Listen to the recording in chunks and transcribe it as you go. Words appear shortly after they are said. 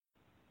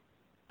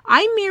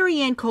I'm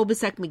Marianne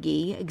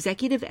Kolbasuk-McGee,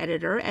 Executive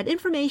Editor at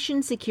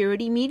Information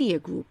Security Media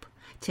Group.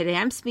 Today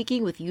I'm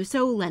speaking with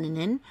Juuso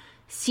Lenninen,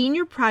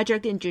 Senior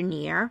Project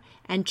Engineer,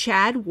 and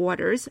Chad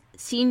Waters,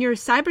 Senior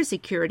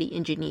Cybersecurity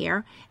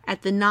Engineer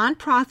at the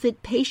nonprofit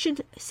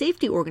patient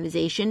safety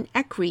organization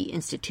ECRI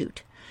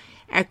Institute.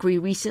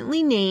 ECRI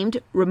recently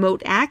named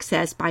remote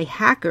access by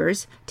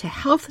hackers to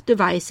health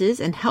devices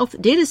and health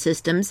data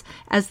systems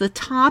as the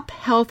top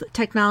health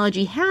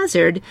technology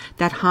hazard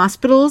that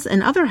hospitals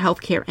and other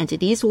healthcare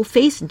entities will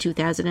face in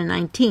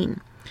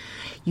 2019.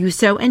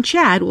 Juuso and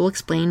Chad will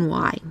explain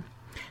why.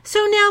 So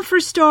now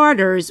for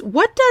starters,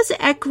 what does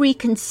ECRI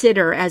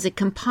consider as it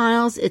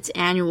compiles its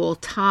annual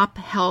top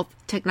health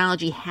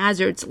technology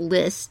hazards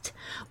list?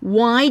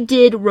 Why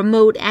did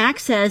remote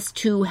access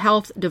to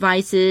health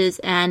devices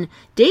and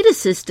data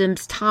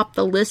systems top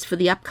the list for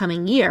the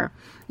upcoming year?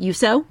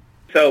 Juuso?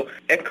 So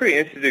ECRI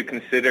Institute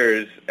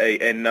considers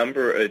a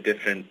number of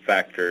different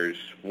factors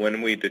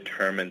when we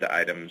determine the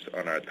items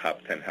on our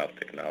top 10 health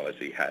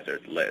technology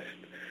hazard list.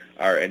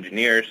 Our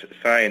engineers,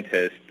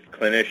 scientists,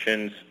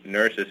 clinicians,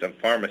 nurses, and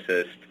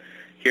pharmacists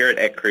here at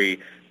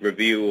ECRI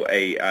review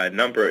a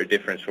number of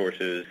different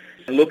sources,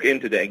 look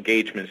into the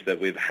engagements that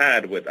we've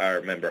had with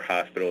our member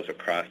hospitals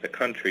across the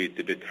country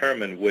to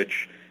determine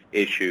which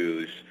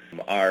issues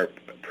are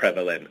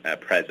prevalent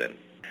at present.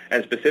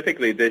 And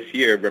specifically this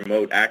year,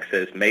 remote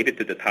access made it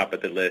to the top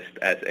of the list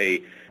as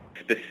a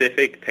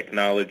specific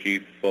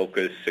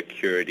technology-focused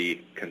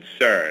security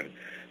concern.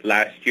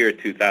 Last year,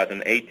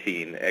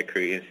 2018,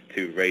 ECRI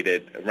Institute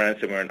rated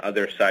ransomware and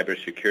other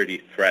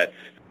cybersecurity threats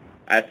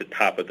at the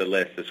top of the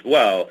list as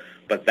well,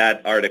 but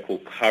that article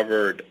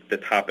covered the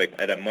topic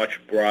at a much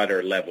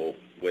broader level.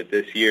 With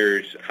this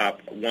year's top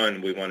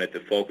one, we wanted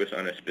to focus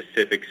on a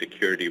specific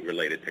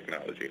security-related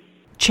technology.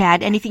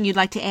 Chad, anything you'd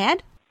like to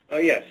add?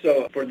 Yeah,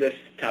 so for this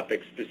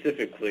topic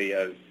specifically,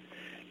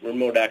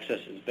 remote access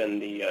has been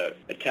the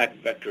attack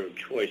vector of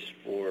choice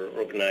for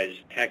organized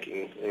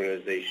hacking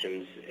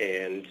organizations,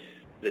 and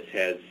this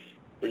has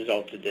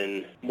resulted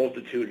in a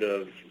multitude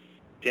of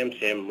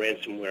DMSAM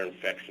ransomware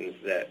infections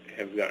that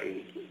have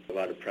gotten a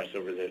lot of press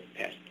over the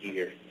past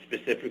year.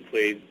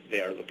 Specifically, they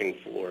are looking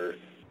for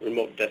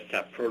remote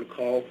desktop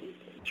protocol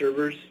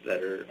servers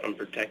that are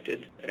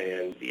unprotected,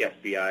 and the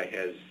FBI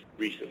has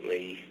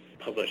recently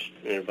published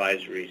an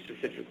advisory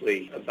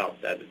specifically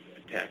about that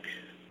attack.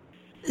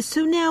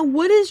 So now,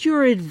 what is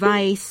your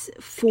advice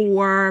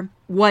for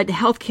what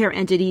healthcare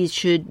entities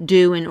should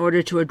do in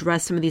order to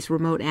address some of these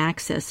remote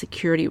access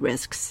security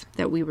risks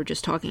that we were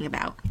just talking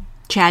about?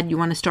 Chad, you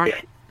want to start?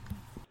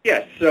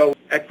 Yes, so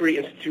ECRI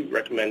Institute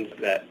recommends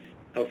that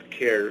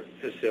healthcare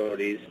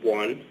facilities,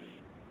 one,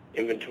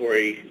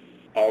 inventory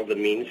all the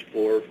means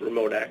for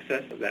remote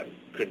access. That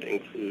could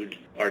include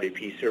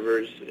RDP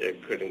servers,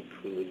 it could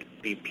include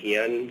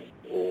VPN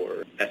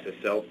or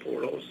SSL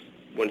portals.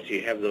 Once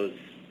you have those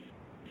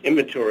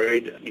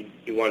inventoried,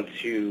 you want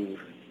to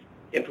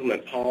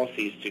implement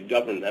policies to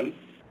govern them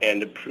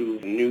and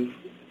approve new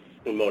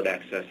remote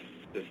access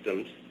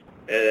systems.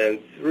 And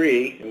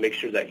three, make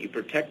sure that you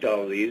protect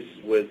all of these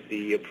with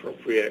the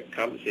appropriate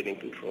compensating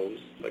controls,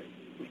 like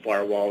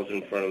firewalls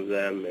in front of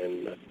them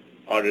and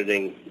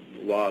auditing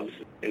logs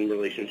in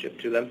relationship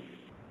to them.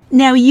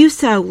 Now,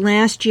 Juuso,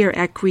 last year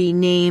ECRI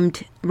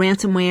named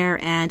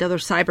ransomware and other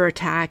cyber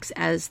attacks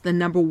as the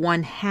number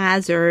one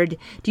hazard.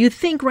 Do you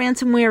think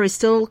ransomware is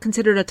still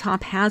considered a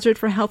top hazard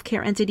for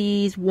healthcare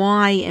entities?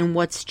 Why and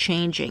what's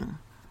changing?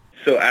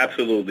 So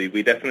absolutely.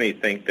 We definitely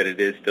think that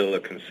it is still a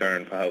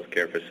concern for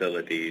healthcare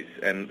facilities.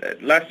 And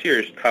last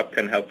year's top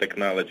 10 health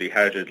technology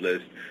hazard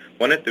list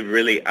wanted to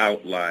really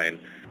outline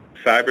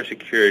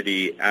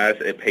cybersecurity as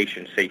a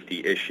patient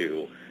safety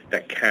issue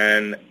that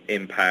can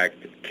impact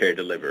care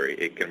delivery.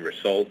 It can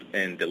result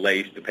in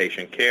delays to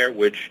patient care,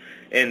 which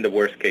in the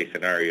worst case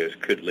scenarios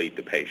could lead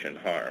to patient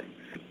harm.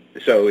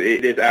 So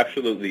it is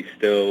absolutely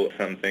still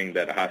something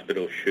that a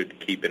hospital should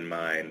keep in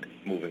mind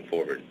moving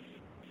forward.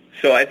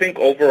 So I think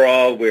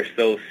overall we're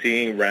still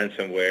seeing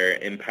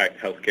ransomware impact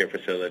healthcare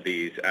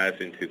facilities as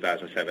in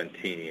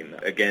 2017.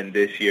 Again,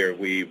 this year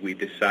we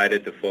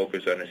decided to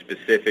focus on a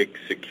specific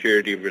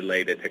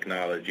security-related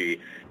technology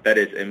that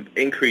is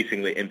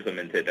increasingly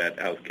implemented at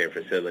healthcare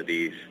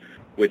facilities,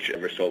 which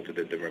resulted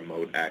in the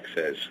remote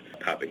access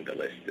topping the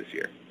list this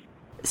year.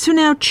 So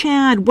now,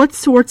 Chad, what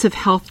sorts of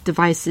health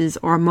devices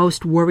are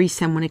most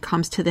worrisome when it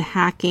comes to the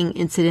hacking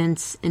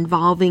incidents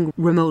involving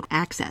remote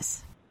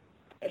access?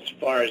 As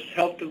far as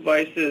health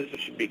devices, you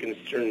should be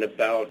concerned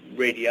about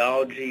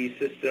radiology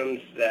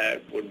systems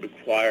that would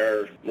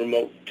require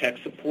remote tech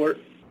support.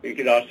 You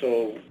could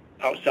also,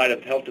 outside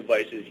of health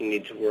devices, you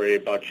need to worry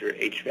about your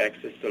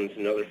HVAC systems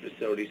and other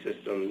facility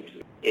systems,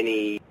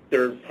 any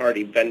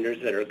third-party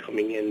vendors that are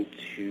coming in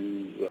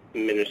to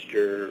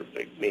administer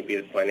maybe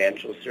the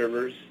financial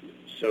servers.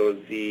 So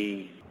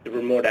the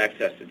remote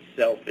access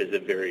itself is a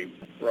very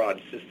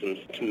broad system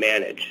to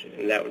manage,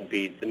 and that would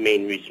be the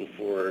main reason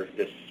for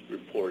this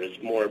report. Is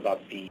more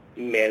about the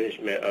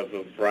management of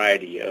a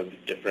variety of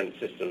different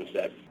systems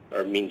that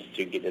are means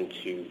to get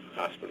into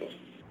hospitals.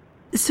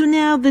 So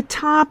now the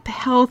top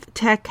health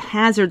tech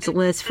hazards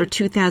list for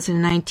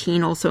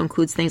 2019 also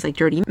includes things like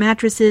dirty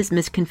mattresses,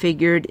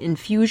 misconfigured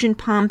infusion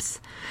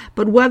pumps.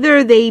 But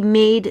whether they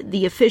made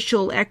the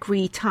official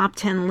ECRI top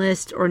 10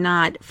 list or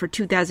not for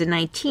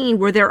 2019,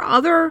 were there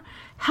other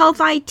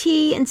health IT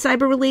and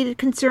cyber-related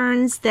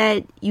concerns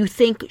that you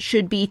think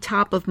should be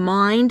top of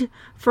mind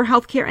for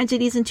healthcare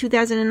entities in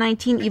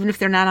 2019, even if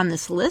they're not on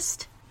this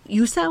list?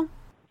 Yuso?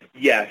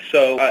 Yeah,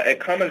 so a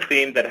common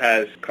theme that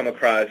has come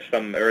across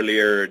some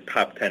earlier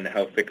top 10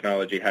 health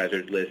technology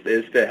hazard list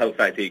is the health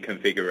IT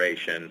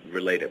configuration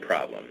related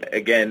problem.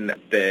 Again,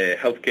 the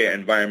healthcare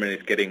environment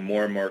is getting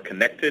more and more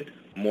connected,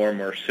 more and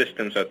more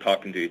systems are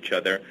talking to each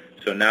other,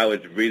 so now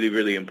it's really,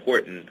 really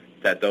important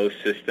that those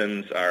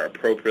systems are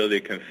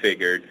appropriately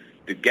configured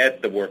to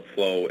get the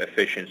workflow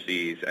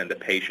efficiencies and the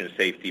patient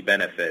safety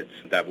benefits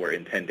that were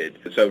intended.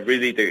 So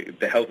really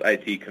the health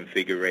IT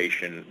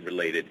configuration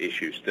related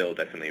issues still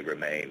definitely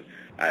remain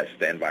as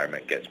the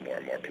environment gets more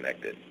and more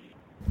connected.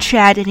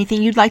 Chad,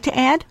 anything you'd like to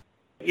add?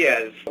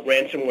 Yes,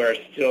 ransomware is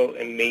still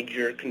a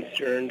major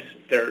concern.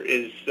 There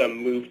is some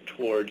move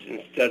towards,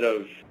 instead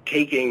of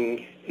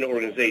taking an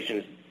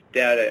organization's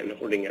data and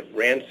holding it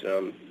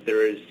ransom,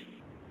 there is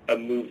a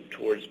move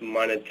towards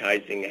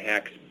monetizing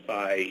hacks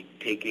by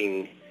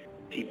taking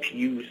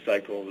CPU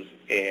cycles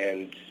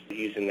and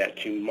using that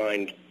to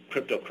mine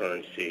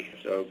cryptocurrency.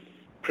 So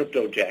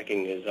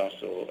cryptojacking is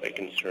also a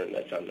concern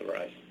that's on the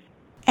rise.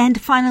 And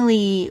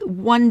finally,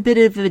 one bit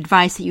of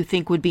advice that you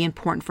think would be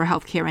important for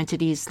healthcare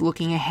entities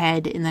looking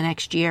ahead in the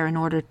next year in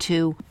order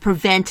to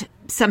prevent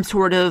some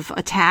sort of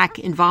attack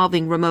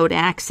involving remote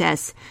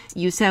access.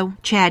 Yuso,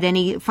 Chad,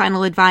 any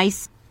final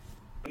advice?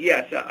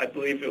 Yes, I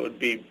believe it would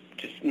be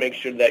just make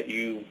sure that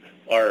you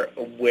are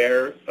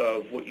aware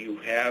of what you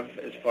have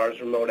as far as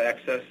remote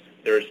access.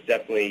 There's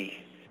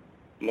definitely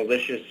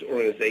malicious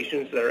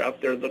organizations that are out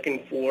there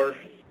looking for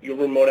your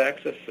remote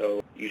access,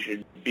 so you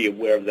should be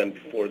aware of them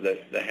before the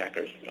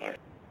hackers are.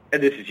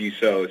 And this is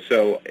Yuso.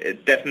 So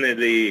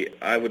definitely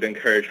I would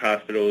encourage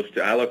hospitals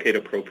to allocate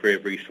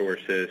appropriate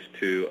resources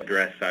to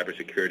address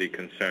cybersecurity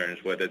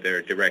concerns, whether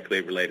they're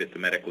directly related to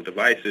medical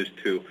devices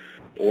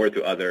or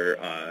to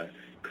other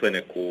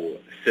clinical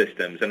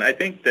systems. And I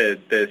think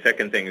that the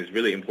second thing is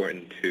really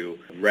important to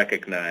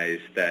recognize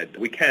that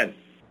we can't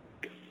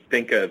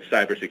think of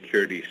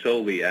cybersecurity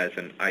solely as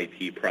an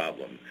IT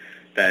problem,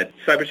 that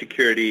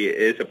cybersecurity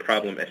is a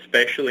problem,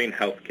 especially in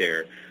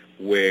healthcare,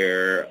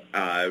 where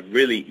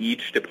really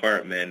each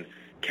department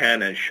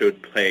can and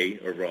should play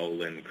a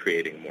role in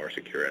creating a more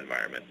secure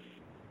environment.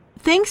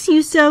 Thanks,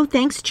 Yuso.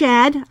 Thanks,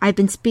 Chad. I've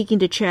been speaking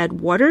to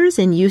Chad Waters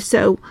and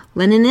Yuso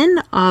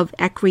Leninen of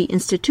ECRI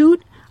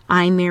Institute.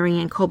 I'm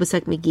Marianne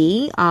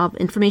Kolbasuk-McGee of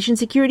Information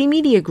Security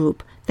Media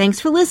Group. Thanks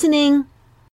for listening.